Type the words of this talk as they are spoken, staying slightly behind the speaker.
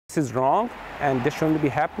This is wrong and this shouldn't be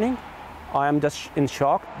happening. I am just in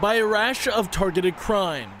shock. By a rash of targeted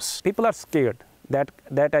crimes. People are scared,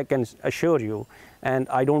 that I can assure you, and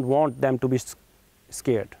I don't want them to be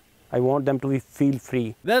scared. I want them to feel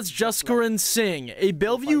free. That's Jaskaran Singh, a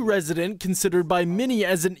Bellevue resident considered by many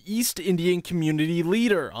as an East Indian community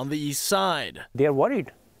leader on the east side. They're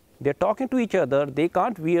worried. They're talking to each other. They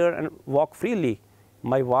can't wear and walk freely.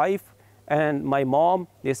 My wife and my mom,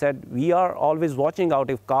 they said, we are always watching out.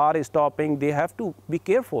 If car is stopping, they have to be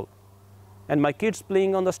careful. And my kids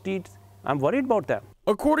playing on the streets, I'm worried about them.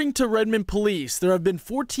 According to Redmond Police, there have been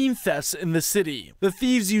 14 thefts in the city. The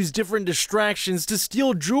thieves use different distractions to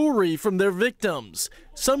steal jewelry from their victims,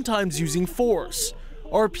 sometimes using force.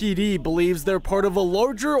 RPD believes they're part of a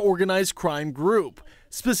larger organized crime group,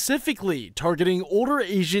 specifically targeting older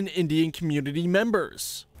Asian Indian community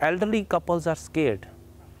members. Elderly couples are scared,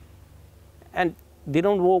 and they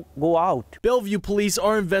don't go out. Bellevue police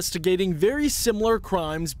are investigating very similar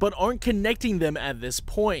crimes but aren't connecting them at this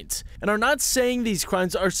point, and are not saying these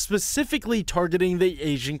crimes are specifically targeting the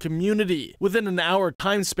Asian community. Within an hour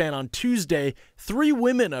time span on Tuesday, 3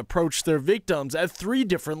 women approached their victims at 3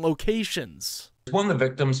 different locations. One of the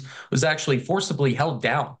victims was actually forcibly held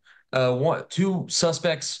down. 2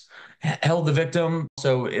 suspects held the victim,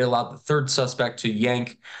 so it allowed the 3rd suspect to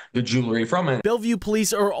yank the jewelry from it. Bellevue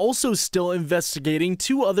police are also still investigating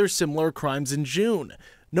 2 other similar crimes in June.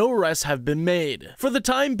 No arrests have been made. For the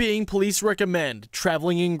time being, police recommend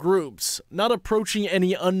traveling in groups, not approaching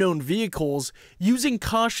any unknown vehicles, using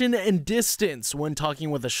caution and distance when talking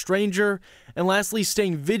with a stranger, and lastly,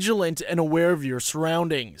 staying vigilant and aware of your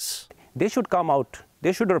surroundings. They should come out.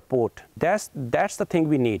 They should report. That's the thing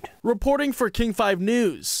we need. Reporting for King 5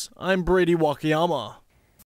 News, I'm Brady Wakayama.